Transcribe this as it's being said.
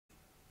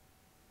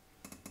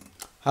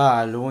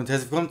Hallo und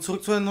herzlich willkommen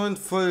zurück zu einer neuen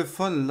Folge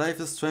von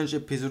Life is Strange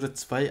Episode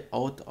 2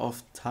 Out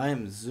of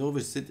Time. So,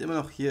 wir sind immer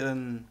noch hier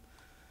in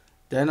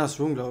Danas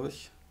Room, glaube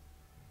ich.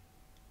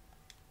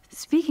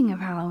 Speaking of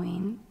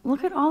Halloween,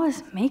 look at all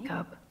this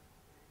makeup.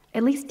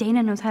 At least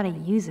Dana knows how to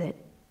use it.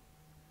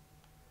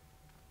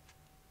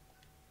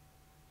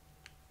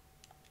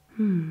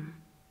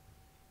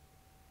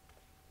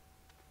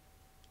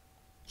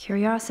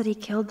 Curiosity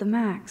killed the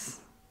Max.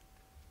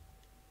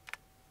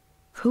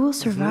 Who will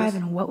survive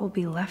and what will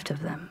be left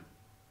of them?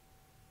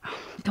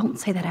 Don't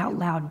say that out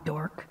loud,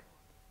 dork.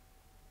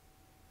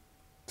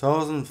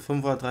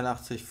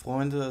 1583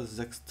 Freunde,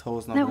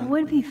 6000 That Abonnenten.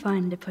 would be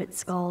fun to put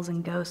skulls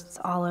and ghosts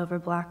all over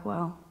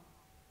Blackwell.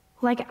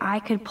 Like I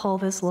could pull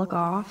this look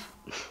off.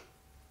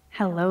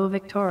 Hello,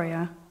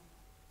 Victoria.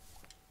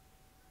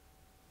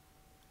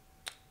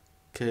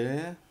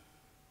 Okay.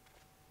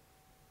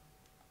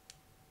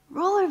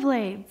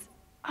 Rollerblades!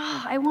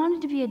 Ah, I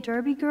wanted to be a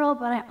derby girl,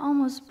 but I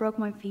almost broke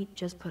my feet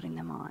just putting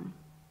them on.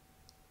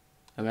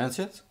 Im Ernst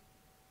jetzt?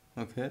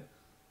 Okay.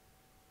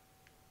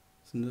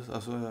 Was sind das?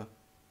 Achso, ja.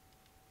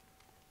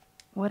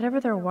 Whatever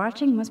they're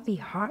watching must be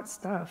hot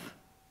stuff.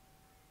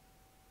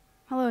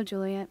 Hello,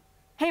 Juliet.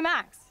 Hey,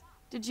 Max,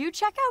 did you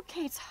check out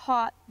Kate's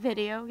hot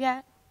video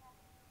yet?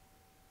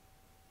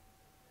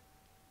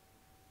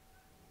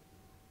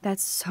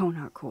 That's so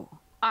not cool.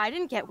 I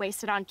didn't get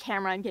wasted on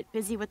camera and get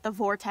busy with the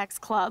Vortex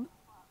Club.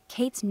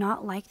 Kate's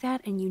not like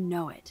that, and you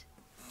know it.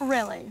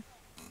 Really?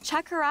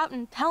 Check her out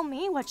and tell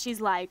me what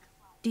she's like.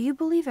 Do you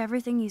believe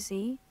everything you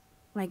see?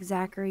 Like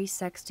Zachary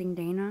sexting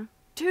Dana?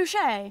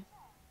 Touché.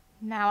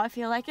 Now I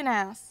feel like an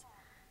ass.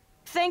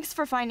 Thanks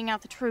for finding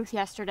out the truth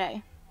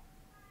yesterday.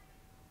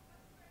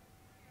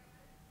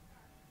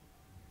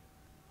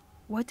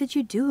 What did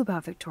you do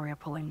about Victoria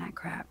pulling that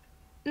crap?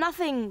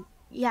 Nothing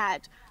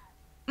yet.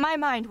 My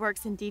mind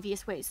works in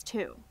devious ways,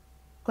 too.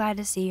 Glad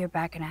to see you're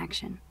back in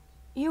action.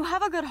 You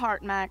have a good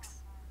heart,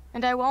 Max.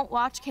 And I won't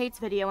watch Kate's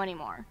video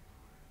anymore.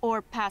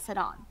 Or pass it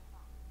on.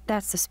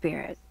 That's the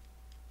spirit.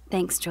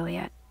 Thanks,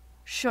 Juliet.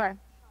 Sure.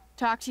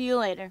 Talk to you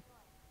later.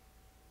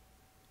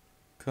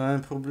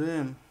 Kein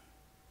Problem.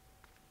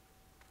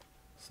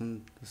 Was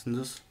ist denn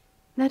das?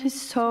 That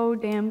is so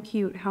damn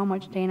cute how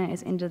much Dana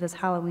is into this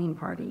Halloween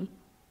party.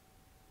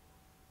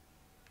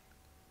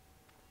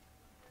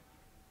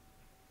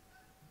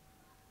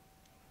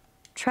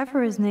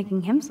 Trevor is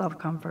making himself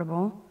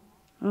comfortable.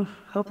 Ugh,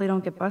 hope they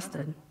don't get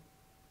busted.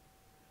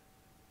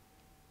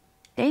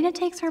 Dana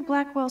takes her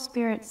Blackwell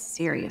spirit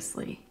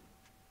seriously.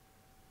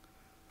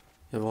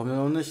 Ja, warum denn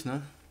auch nicht,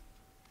 ne?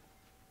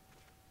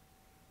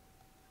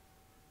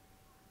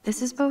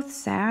 This is both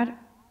sad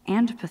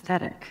and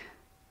pathetic.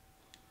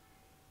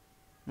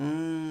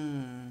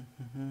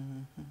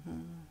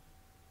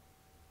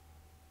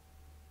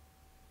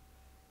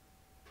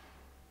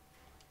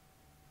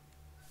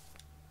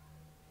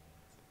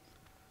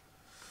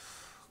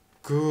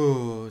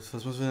 Gut,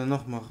 was müssen wir denn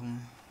noch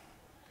machen?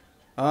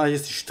 Ah, hier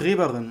ist die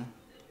Streberin.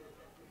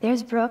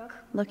 There's Brooke,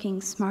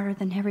 looking smarter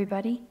than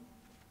everybody.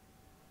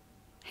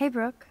 Hey,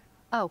 Brooke.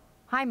 Oh,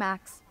 hi,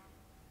 Max.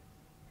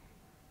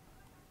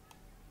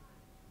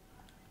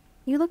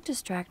 You look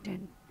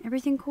distracted.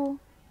 Everything cool?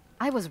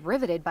 I was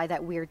riveted by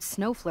that weird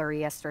snow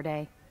flurry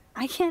yesterday.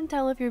 I can't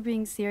tell if you're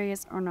being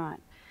serious or not.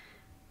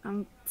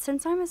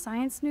 Since I'm a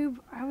science noob,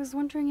 I was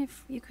wondering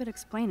if you could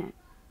explain it.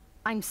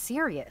 I'm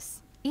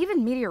serious.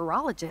 Even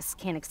meteorologists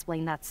can't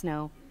explain that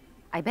snow.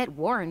 I bet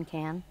Warren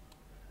can.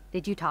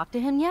 Did you talk to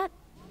him yet?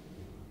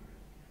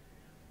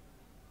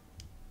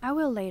 I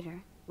will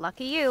later.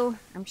 Lucky you.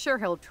 I'm sure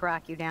he'll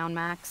track you down,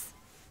 Max.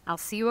 I'll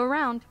see you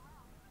around.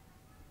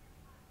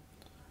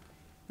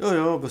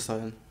 Jo, bis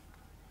dahin.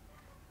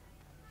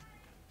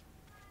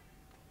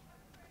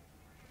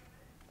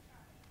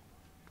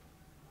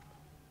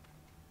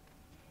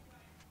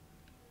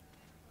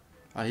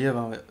 Ah,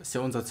 hier ist ja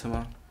unser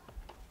Zimmer.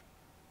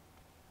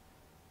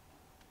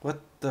 What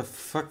the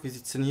fuck, wie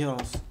sieht's denn hier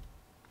aus?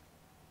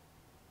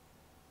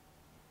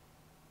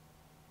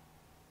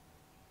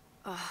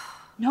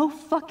 No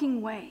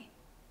fucking way.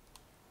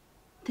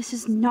 This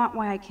is not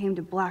why I came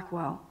to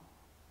Blackwell.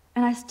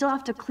 And I still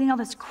have to clean all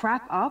this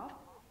crap up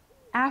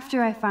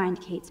after I find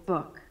Kate's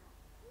book.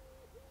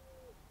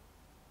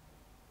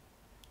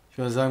 Ich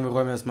würde sagen, wir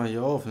räumen erstmal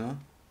hier auf, ne?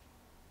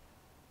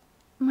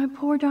 My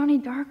poor Donnie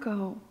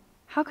Darko.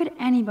 How could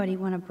anybody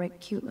want to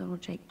break cute little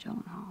Jake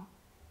Gyllenhaal?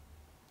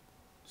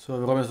 So,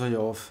 wir räumen erstmal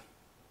hier auf.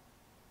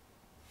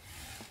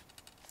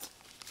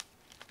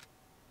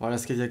 Boah,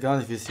 das geht ja gar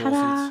nicht, wie es hier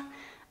Ta-da! aussieht.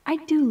 I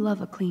do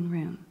love a clean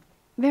room.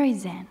 Very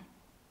zen.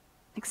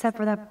 Except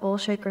for that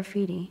bullshit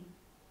graffiti.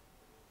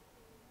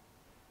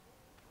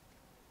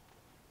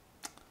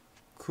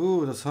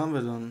 Cool, das haben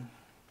wir dann.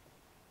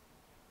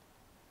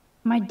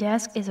 My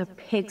desk is a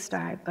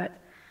pigsty, but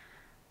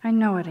I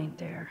know it ain't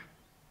there.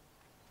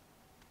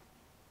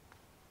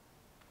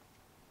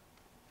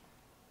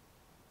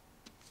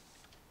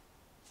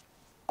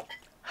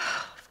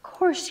 Of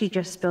course she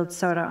just spilled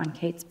soda on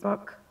Kate's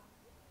book.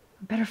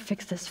 I better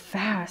fix this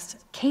fast.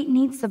 Kate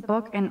needs the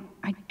book, and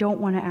I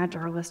don't want to add to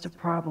her list of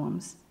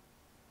problems.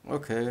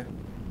 Okay.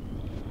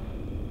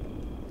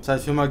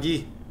 Zeit für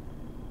Magie.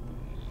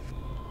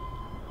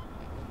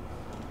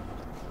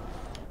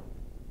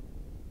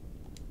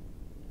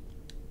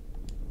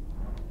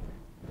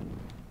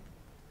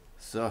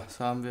 So, das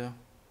haben wir.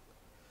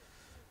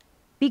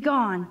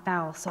 Begone,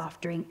 foul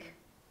soft drink.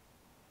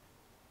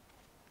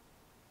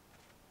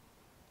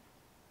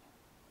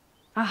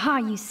 Aha,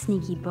 you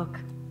sneaky book.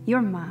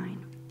 You're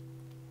mine.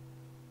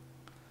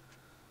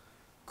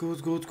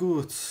 Gut, gut,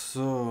 gut.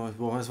 So, ich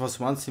brauche jetzt was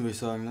zum Anziehen, würde ich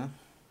sagen, ne?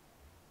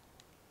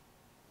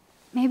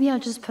 Maybe I'll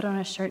just put on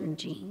a shirt and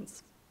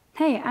jeans.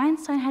 Hey,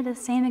 Einstein had the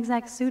same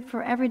exact suit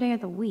for every day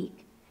of the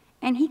week,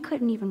 and he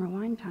couldn't even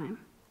rewind time.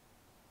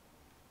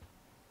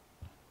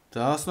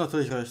 Da hast du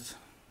natürlich recht.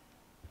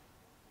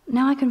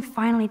 Now I can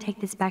finally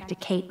take this back to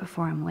Kate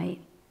before I'm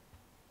late.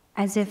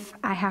 As if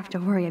I have to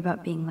worry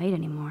about being late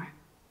anymore.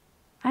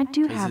 I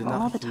do have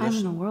all the time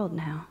in the world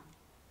now.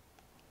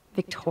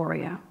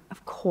 Victoria,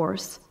 of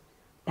course.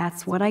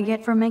 That's what I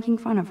get for making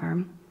fun of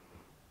her.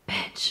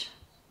 Bitch.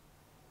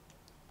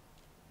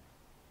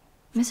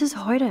 Mrs.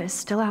 Hoyda is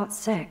still out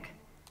sick.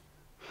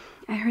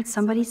 I heard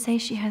somebody say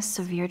she has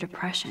severe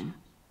depression.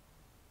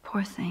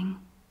 Poor thing.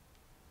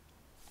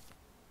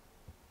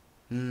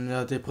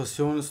 Ja,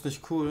 Depression ist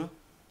nicht cool.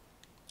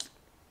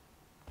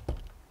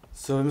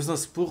 So, wir müssen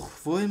das Buch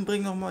wohin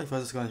bringen nochmal? Ich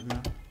weiß es gar nicht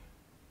mehr.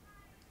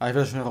 Ah, ich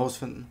werde es schnell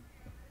rausfinden.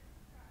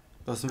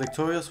 Das ist ein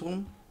Victorias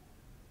Room.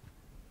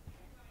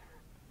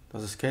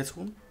 Das ist Kates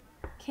Room.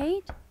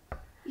 Kate?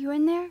 You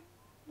in there?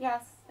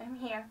 Yes, I'm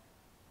here.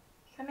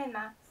 Come in,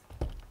 Max.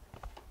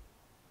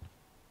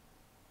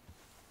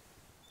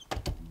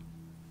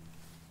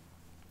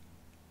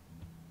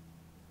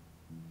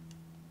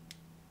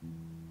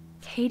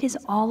 Kate is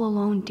all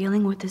alone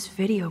dealing with this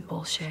video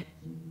bullshit.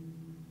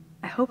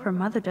 I hope her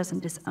mother doesn't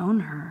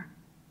disown her.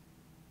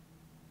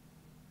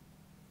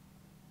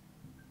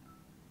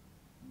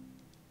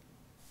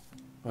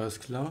 Alles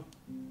klar.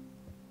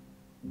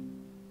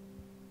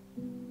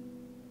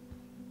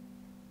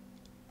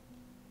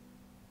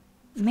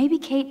 Maybe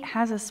Kate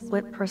has a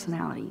split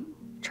personality.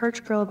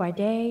 Church girl by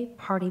day,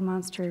 party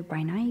monster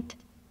by night.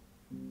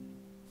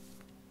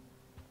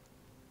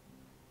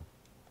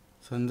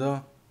 Sind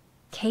da?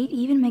 Kate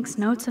even makes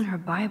notes in her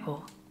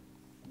Bible.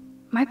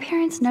 My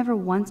parents never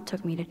once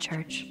took me to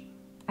church.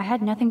 I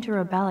had nothing to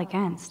rebel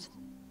against.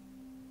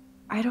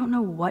 I don't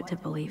know what to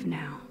believe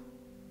now.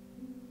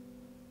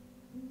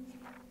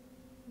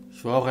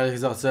 Ich war auch ehrlich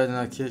gesagt selten in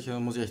der Kirche,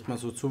 muss ich echt mal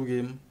so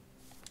zugeben.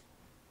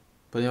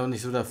 Bin ja auch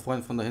nicht so der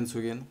Freund von dahin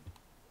zu gehen.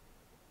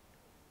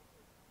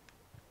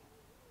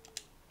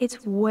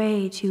 It's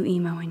way too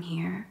emo in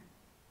here.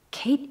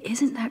 Kate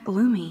isn't that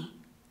gloomy.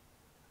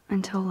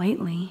 Until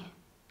lately.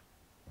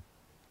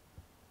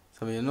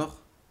 Was haben wir hier noch?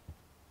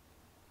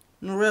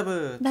 Ein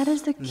Rabbit. That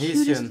is the Ein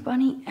cutest Häschen.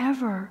 bunny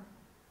ever.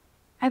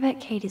 I bet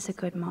Kate is a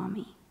good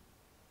mommy.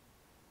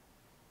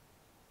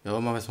 Ja,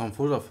 machen wir jetzt mal ein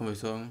Foto davon, würde ich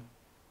sagen.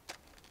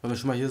 Wenn wir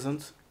schon mal hier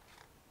sind.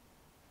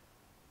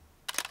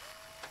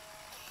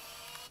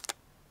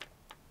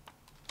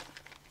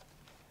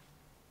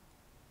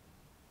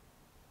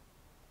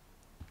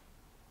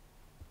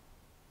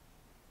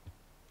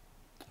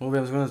 Oh, wir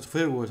haben sogar eine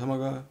Trophäe geholt,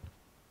 hammergeil.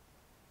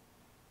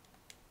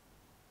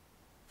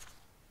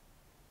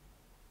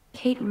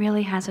 Kate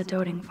really has a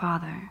doting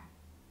father.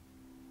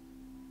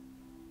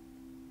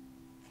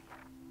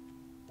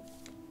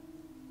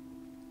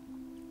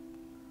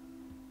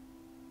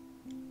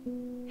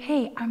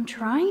 Hey, I'm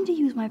trying to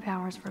use my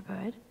powers for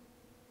good.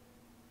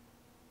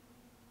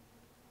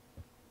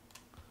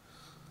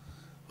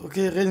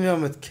 Okay, reden wir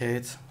mal mit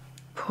Kate.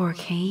 Poor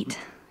Kate.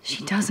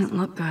 She doesn't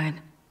look good.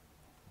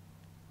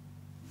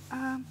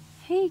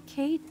 Hey,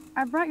 Kate,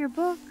 I brought your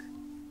book.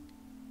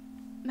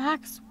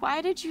 Max,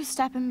 why did you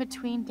step in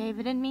between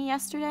David and me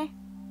yesterday?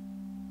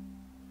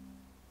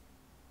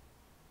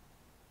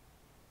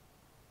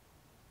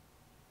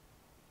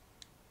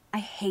 I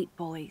hate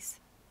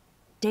bullies.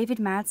 David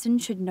Madsen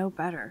should know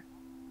better.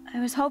 I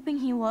was hoping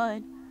he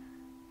would.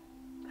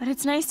 But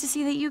it's nice to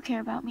see that you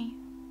care about me.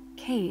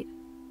 Kate,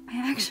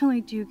 I actually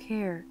do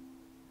care.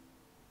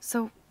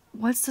 So,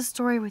 what's the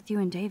story with you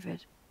and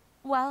David?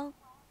 Well,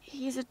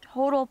 he's a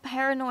total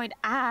paranoid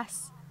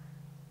ass.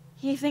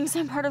 He thinks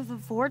I'm part of the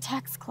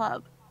Vortex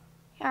Club.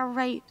 Yeah,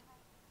 right.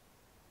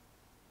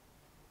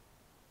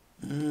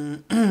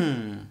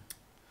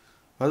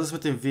 Was ist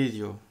mit dem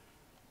Video?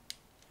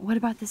 What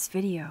about this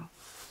video?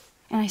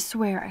 And I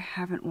swear I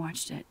haven't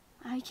watched it.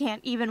 I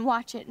can't even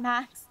watch it,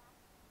 Max.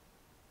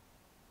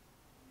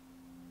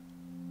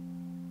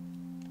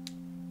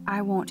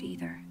 I won't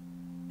either.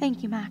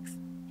 Thank you, Max.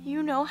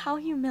 You know how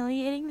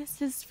humiliating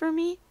this is for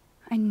me?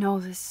 I know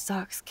this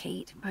sucks,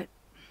 Kate, but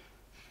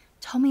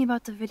tell me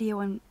about the video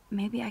and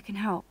maybe I can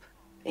help.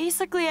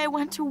 Basically, I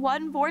went to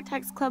one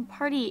Vortex Club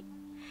party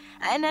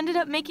and ended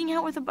up making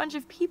out with a bunch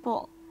of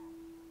people.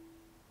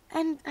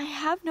 And I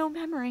have no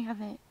memory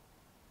of it.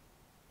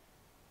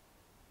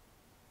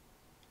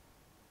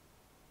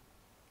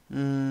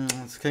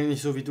 Das klingt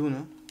nicht so wie du,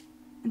 ne?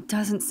 It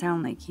doesn't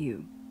sound like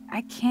you.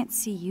 I can't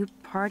see you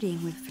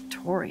partying with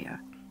Victoria.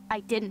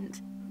 I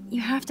didn't.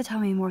 You have to tell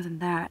me more than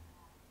that.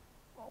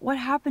 What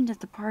happened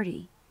at the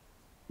party?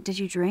 Did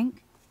you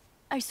drink?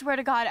 I swear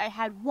to God, I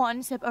had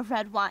one sip of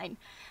red wine,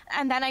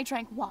 and then I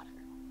drank water.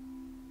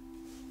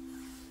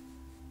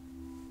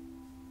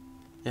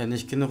 Ja,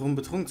 nicht genug, um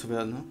betrunken zu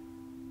werden, ne?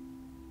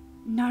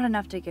 Not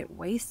enough to get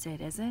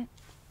wasted, is it?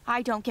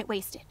 I don't get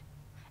wasted.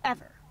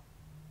 Ever.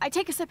 I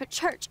take a sip at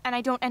church, and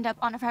I don't end up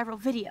on a viral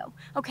video,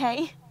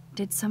 okay?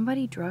 Did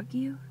somebody drug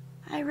you?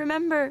 I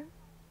remember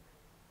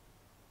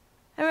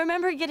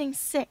getting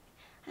sick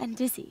and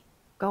dizzy.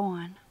 Go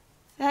on.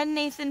 Then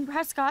Nathan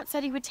Prescott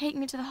said he would take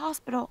me to the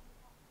hospital.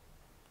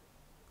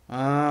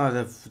 Ah,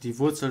 die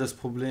Wurzel des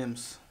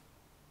Problems.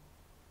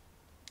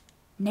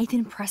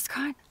 Nathan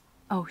Prescott?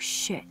 Oh,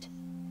 shit.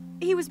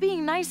 He was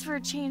being nice for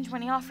a change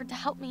when he offered to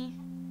help me.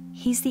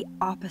 He's the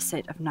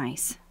opposite of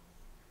nice.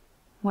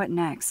 What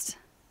next?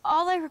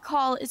 All I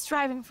recall is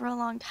driving for a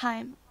long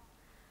time.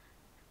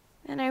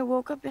 Then I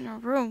woke up in a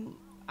room.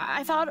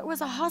 I thought it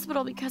was a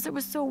hospital because it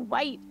was so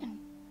white and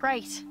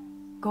bright.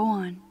 Go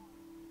on.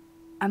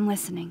 I'm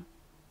listening.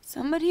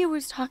 Somebody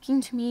was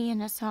talking to me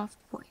in a soft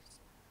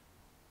voice.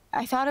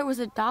 I thought it was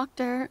a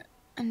doctor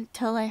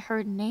until I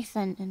heard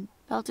Nathan and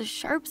felt a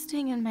sharp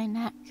sting in my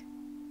neck.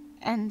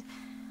 And...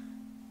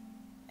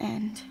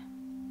 And?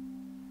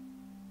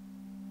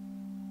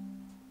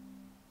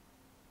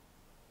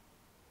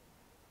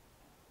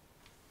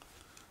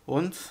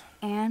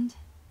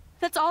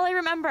 That's all I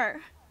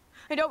remember.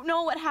 I don't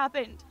know what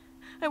happened.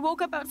 I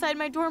woke up outside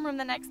my dorm room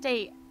the next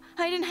day.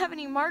 I didn't have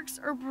any marks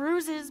or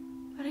bruises,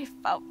 but I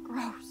felt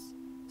gross.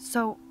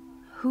 So,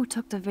 who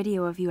took the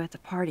video of you at the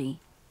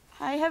party?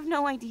 I have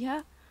no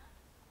idea.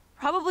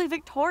 Probably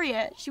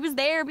Victoria. She was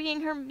there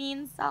being her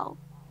mean self.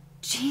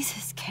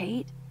 Jesus,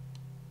 Kate.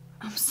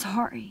 I'm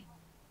sorry.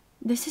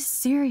 This is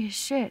serious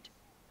shit.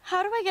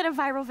 How do I get a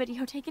viral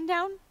video taken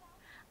down?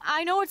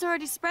 I know it's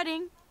already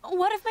spreading.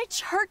 What if my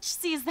church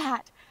sees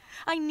that?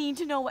 I need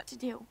to know what to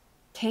do.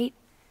 Kate,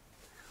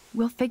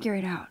 we'll figure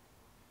it out.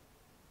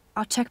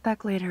 I'll check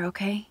back later,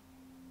 okay?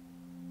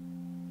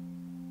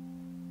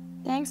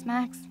 Thanks,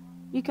 Max.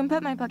 You can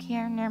put my book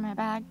here near my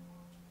bag.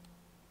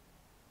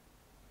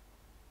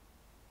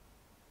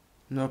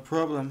 No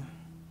problem.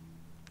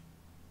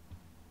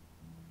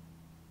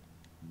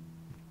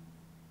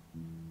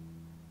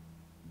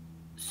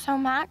 So,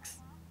 Max,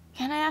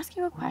 can I ask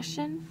you a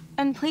question?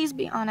 And please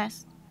be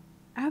honest.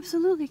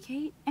 Absolutely,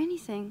 Kate.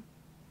 Anything.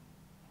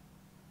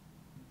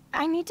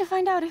 I need to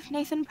find out if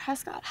Nathan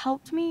Prescott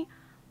helped me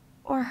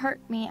or hurt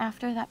me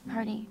after that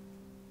party.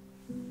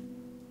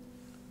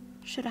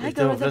 Should I Ich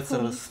go glaube to auf the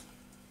police? Letzteres.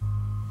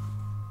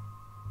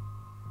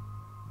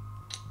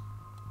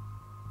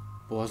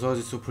 Boah, soll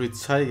sie zur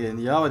Polizei gehen?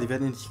 Ja, aber die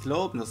werden ihn nicht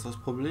glauben, das ist das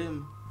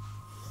Problem.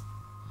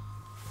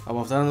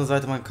 Aber auf der anderen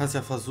Seite, man kann es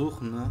ja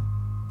versuchen, ne?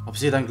 Ob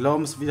sie dann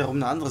glauben, ist wiederum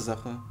eine andere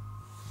Sache.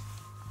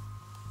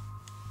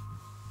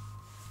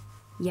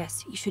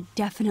 Yes, you should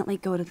definitely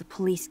go to the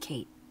police,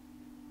 Kate.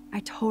 I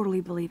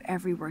totally believe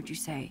every word you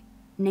say.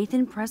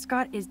 Nathan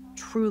Prescott is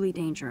truly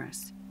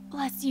dangerous.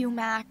 Bless you,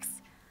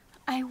 Max.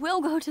 I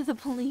will go to the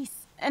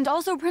police, and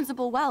also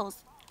Principal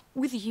Wells.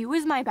 With you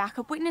as my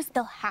backup witness,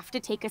 they'll have to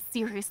take us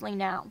seriously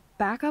now.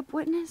 Backup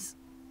witness?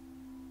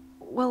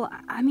 Well,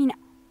 I mean,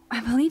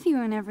 I believe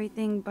you in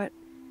everything, but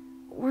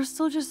we're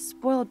still just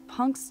spoiled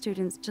punk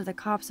students to the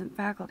cops and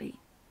faculty.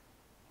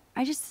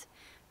 I just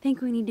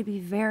think we need to be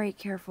very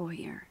careful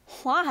here.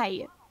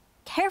 Why?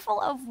 Careful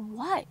of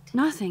what?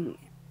 Nothing.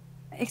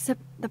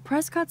 Except the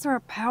Prescotts are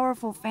a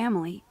powerful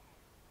family.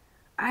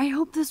 I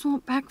hope this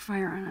won't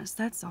backfire on us,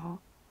 that's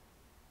all.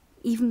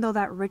 Even though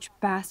that rich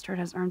bastard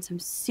has earned some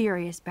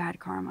serious bad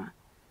karma.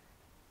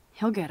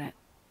 He'll get it.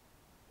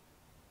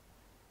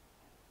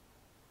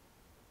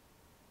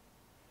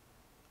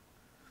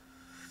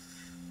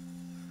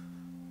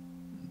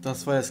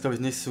 Das war jetzt, glaube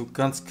ich, nicht so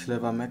ganz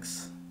clever,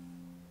 Max.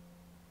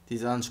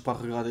 Diese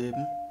Ansprache gerade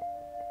eben.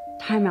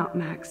 Time out,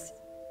 Max.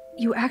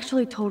 You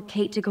actually told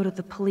Kate to go to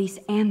the police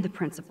and the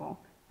principal,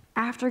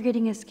 after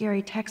getting a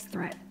scary text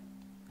threat.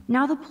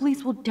 Now the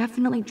police will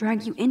definitely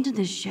drag you into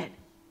this shit.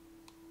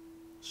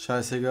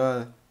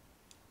 Scheißegal.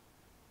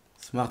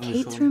 Das machen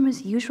wir Kate's schon. room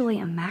is usually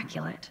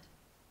immaculate.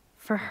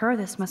 For her,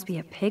 this must be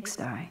a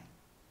pigsty.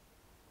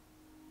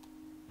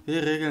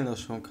 Wir regeln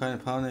das schon, keine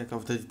Panik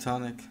auf der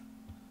Titanic.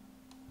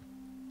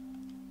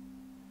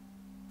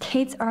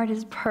 Kate's art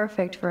is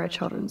perfect for a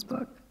children's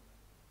book.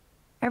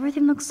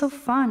 Everything looks so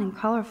fun and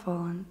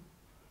colorful and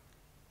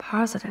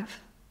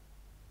positive.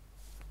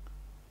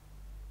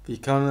 Wie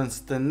kann man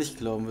es denn nicht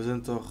glauben? Wir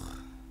sind doch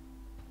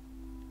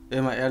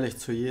immer ehrlich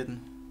zu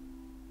jedem.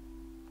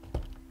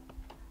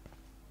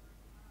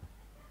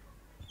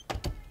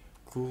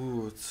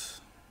 Gut.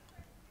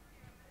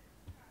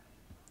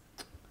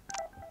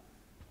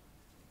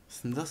 Was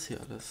ist denn das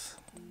hier alles?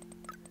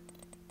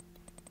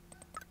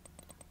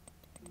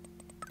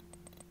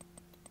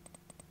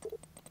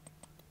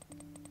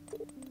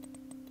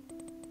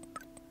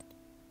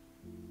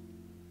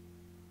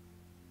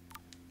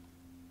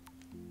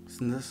 Was ist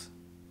denn das?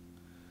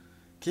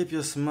 Keep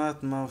your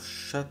smart mouth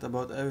shut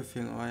about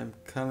everything or I'm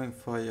coming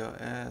for your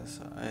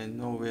ass. I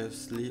know where you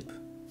sleep.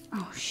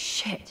 Oh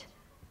shit.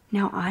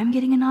 Now I'm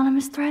getting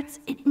anonymous threats?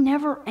 It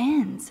never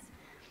ends.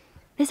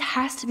 This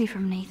has to be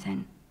from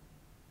Nathan.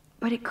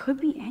 But it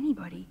could be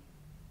anybody.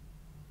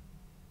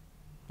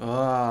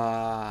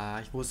 Ah,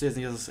 ich wusste jetzt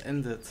nicht, dass es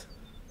endet.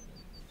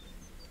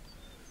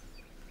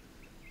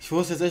 Ich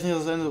wusste jetzt echt nicht,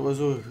 dass es endet.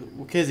 Also,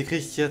 okay, sie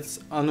kriegt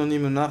jetzt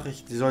anonyme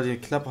Nachricht. Sie soll die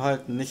Klappe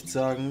halten, nichts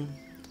sagen.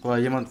 Oder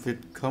jemand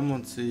wird kommen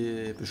und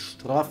sie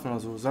bestrafen oder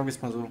so. Sagen wir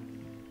es mal so.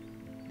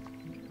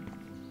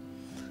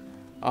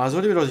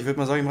 Also, liebe Leute, ich würde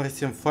mal sagen, ich mache jetzt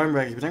hier ein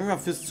Folgenwerk. Ich bedanke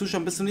mich fürs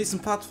Zuschauen. Bis zum nächsten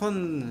Part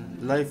von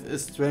Life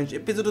is Strange.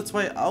 Episode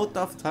 2, Out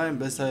of Time.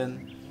 Bis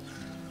dahin.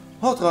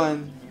 Haut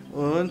rein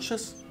und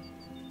tschüss.